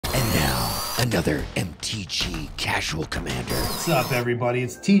Now, another MTG Casual Commander. What's up, everybody?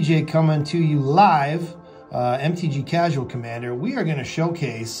 It's TJ coming to you live, MTG Casual Commander. We are going to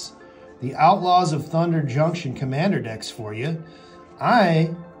showcase the Outlaws of Thunder Junction commander decks for you.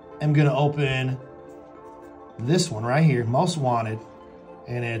 I am going to open this one right here, Most Wanted,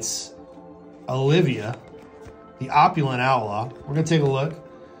 and it's Olivia, the Opulent Outlaw. We're going to take a look,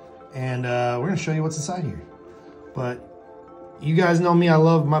 and we're going to show you what's inside here. But you guys know me, I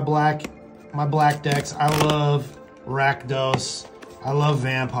love my black decks. I love Rakdos. I love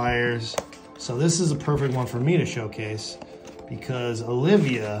vampires. So this is a perfect one for me to showcase because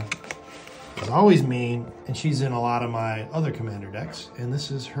Olivia is always mean, and she's in a lot of my other commander decks, and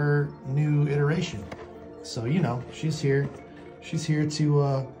this is her new iteration. So, you know, she's here. She's here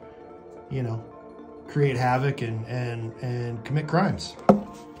to, you know, create havoc and commit crimes.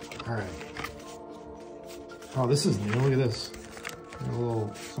 All right. Oh, this is new. Look at this.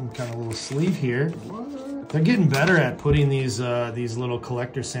 Some kind of little sleeve here. What? They're getting better at putting these little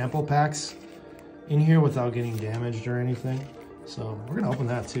collector sample packs in here without getting damaged or anything. So we're gonna open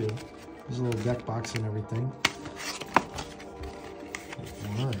that too. There's a little deck box and everything.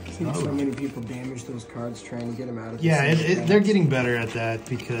 I think so many people damage those cards trying to get them out of. Yeah, they're getting better at that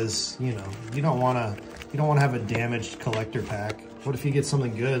because you know you don't want to have a damaged collector pack. What if you get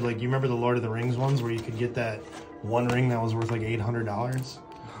something good? Like you remember the Lord of the Rings ones where you could get that one ring that was worth like $800?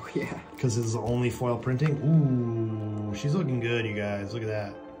 Oh yeah. Because it's only foil printing. Ooh, she's looking good, you guys. Look at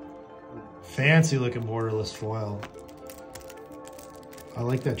that. Fancy looking borderless foil. I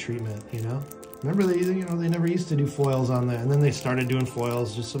like that treatment, you know? Remember they never used to do foils on that, and then they started doing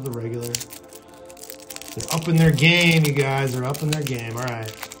foils just of the regular. They're up in their game, you guys. They're up in their game. All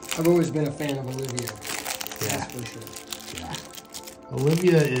right. I've always been a fan of Olivia. Yeah. That's for sure. Yeah.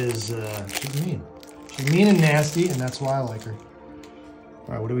 Olivia is, she's mean. She's mean and nasty, and that's why I like her.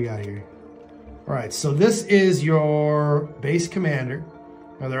 All right, what do we got here? All right, so this is your base commander.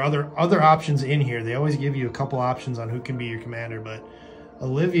 Now, there are other options in here. They always give you a couple options on who can be your commander, but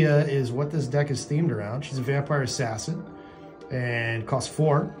Olivia is what this deck is themed around. She's a vampire assassin and costs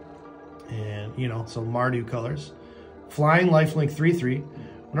 4. And, you know, so Mardu colors. Flying, lifelink, 3/3.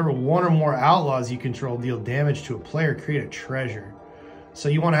 Whenever one or more outlaws you control deal damage to a player, create a treasure. So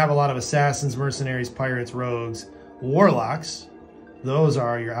you want to have a lot of assassins, mercenaries, pirates, rogues, warlocks. Those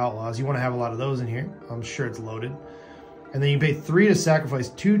are your outlaws. You want to have a lot of those in here. I'm sure it's loaded. And then you pay 3 to sacrifice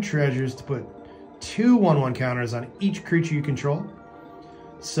 2 treasures to put 2 1/1 counters on each creature you control.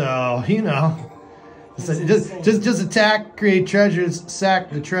 So, you know, just attack, create treasures, sack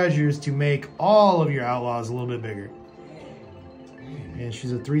the treasures to make all of your outlaws a little bit bigger. And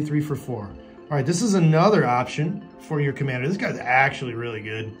she's a 3/3 for 4. All right, this is another option for your commander. This guy's actually really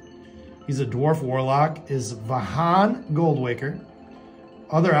good. He's a dwarf warlock, is Vahan Goldwaker.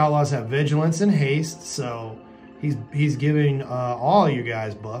 Other outlaws have vigilance and haste, so he's giving all you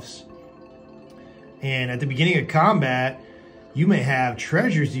guys buffs. And at the beginning of combat, you may have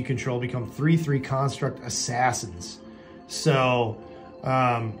treasures you control become 3/3 construct assassins. So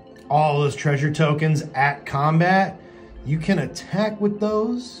all those treasure tokens at combat, you can attack with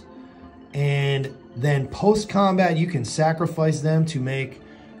those, and then post-combat you can sacrifice them to make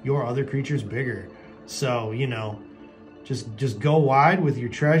your other creatures bigger. So, you know, just go wide with your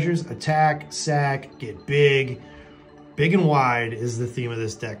treasures, attack, sack, get big. Big and wide is the theme of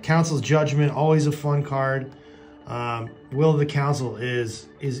this deck. Council's Judgment, always a fun card. Will of the Council is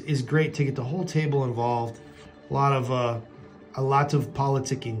great to get the whole table involved. A lot of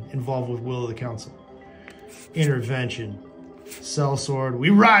politicking involved with Will of the Council. Intervention, Sellsword, we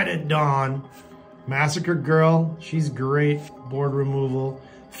ride at dawn. Massacre Girl, she's great. Board removal.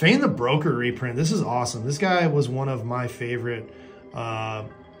 Fane the Broker reprint. This is awesome. This guy was one of my favorite. I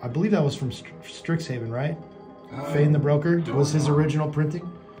believe that was from Strixhaven, right? Fane the Broker was his original printing.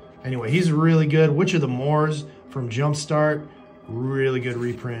 Anyway, he's really good. Witch of the Moors from Jumpstart, really good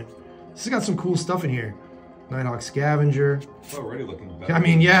reprint. This has got some cool stuff in here. Nighthawk Scavenger. It's already looking better. I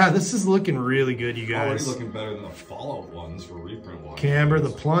mean, yeah, this is looking really good, you guys. Already looking better than the Fallout ones for reprint wise. Camber the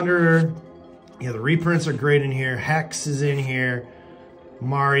Plunderer. Yeah, the reprints are great in here. Hex is in here.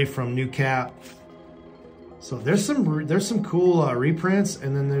 Mari from New Cap. So there's some cool reprints,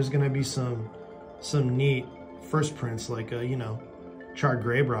 and then there's gonna be some neat first prints like you know, Charred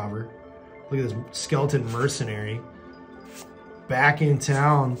Grave Robber. Look at this Skeleton Mercenary. Back in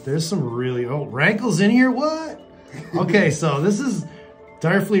town. There's some really Rankle's in here. What? Okay, so this is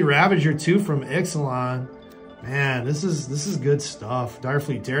Direfleet Ravager 2 from Ixalan. Man, this is good stuff.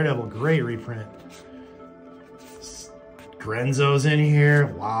 Direfleet Daredevil, great reprint. Grenzo's in here.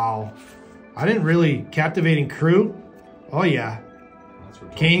 Wow. I didn't really... Captivating Crew. Oh, yeah. That's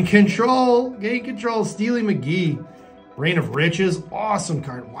Gain control. Gain control. Steely McGee. Reign of Riches. Awesome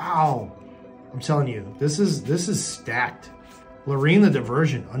card. Wow. I'm telling you, this is stacked. Lorene the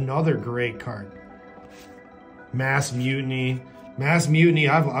Diversion. Another great card. Mass Mutiny. Mass Mutiny.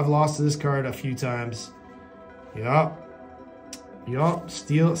 I've lost to this card a few times. Yup. Yup.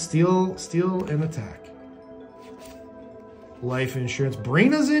 Steal and attack. Life Insurance.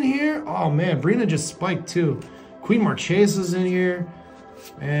 Brina's in here. Oh man, Brina just spiked too. Queen Marchesa's in here.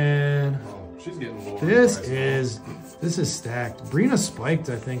 And she's getting lower. this is stacked. Brina spiked,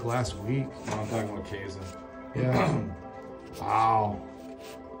 I think, last week. No, I'm talking about Kaysa. Yeah. Wow.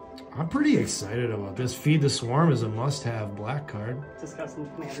 I'm pretty excited about this. Feed the Swarm is a must-have black card. Discussing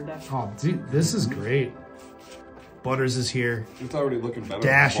commander deck. Oh, dude, this is great. Butters is here. It's already looking better.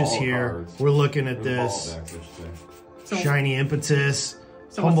 Dash is here. We're looking at this. Shiny Impetus.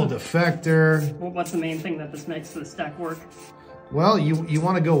 Humble Defector. Well, what's the main thing that this makes this deck work? Well, you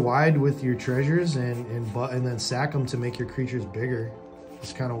want to go wide with your treasures and then sack them to make your creatures bigger.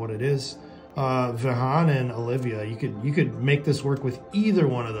 That's kind of what it is. Vahan and Olivia, you could make this work with either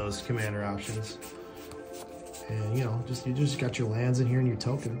one of those commander options. And you just got your lands in here and your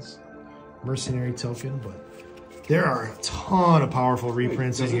tokens. Mercenary token, but there are a ton of powerful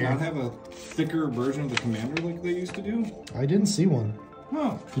reprints in here. Does it not have a thicker version of the commander like they used to do? I didn't see one.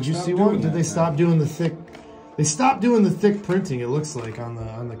 Huh. Did you see one? Did they stop doing the thick? They stopped doing the thick printing. It looks like on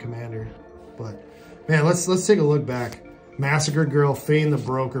the commander. But man, let's take a look back. Massacred Girl, Fane the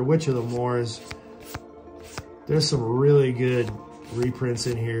Broker, Witch of the Moors. There's some really good reprints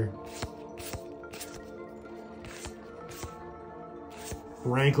in here.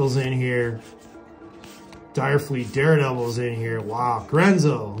 Rankle's in here. Direfleet Daredevil's in here. Wow.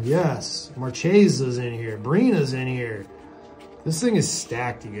 Grenzo, yes. Marchesa's in here. Brina's in here. This thing is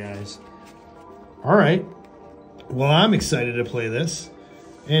stacked, you guys. All right. Well, I'm excited to play this.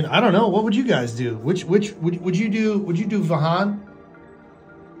 And I don't know, what would you guys do? Which would you do? Would you do Vahan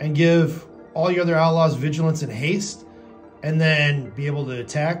and give all your other outlaws vigilance and haste and then be able to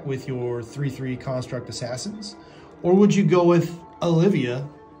attack with your 3/3 construct assassins? Or would you go with Olivia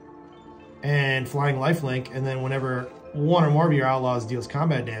and flying lifelink, and then whenever one or more of your outlaws deals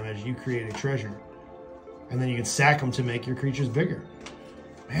combat damage, you create a treasure? And then you can sack them to make your creatures bigger.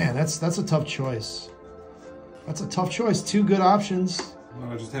 Man, that's a tough choice. That's a tough choice. Two good options.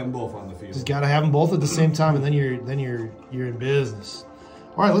 No, just have them both on the field. Just gotta have them both at the same time, and then you're in business.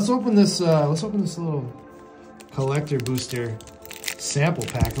 All right, let's open this. Let's open this little collector booster sample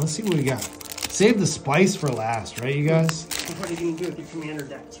pack, and let's see what we got. Save the spice for last, right, you guys? What are you gonna do with your commander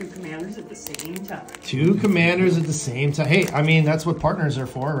deck? Two commanders at the same time. Two commanders at the same time. Hey, I mean that's what partners are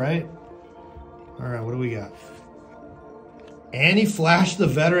for, right? All right, what do we got? Annie Flash the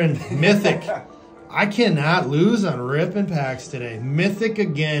Veteran, Mythic. I cannot lose on ripping packs today. Mythic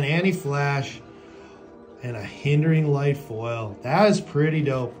again, Annie Flash, and a Hindering Light foil. That is pretty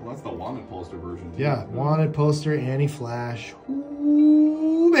dope. Well, that's the wanted poster version, too. Yeah, wanted poster, Annie Flash.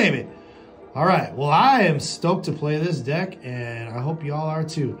 Ooh, baby. All right, well, I am stoked to play this deck, and I hope y'all are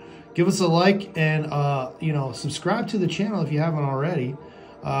too. Give us a like and, subscribe to the channel if you haven't already.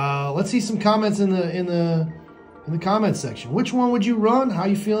 Let's see some comments in the comments section. Which one would you run? How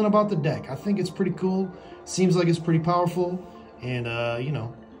you feeling about the deck? I think it's pretty cool. Seems like it's pretty powerful. And,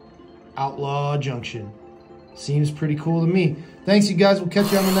 Outlaw Junction. Seems pretty cool to me. Thanks, you guys. We'll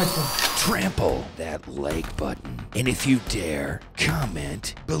catch you on the next one. Trample that like button. And if you dare,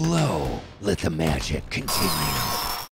 comment below. Let the magic continue.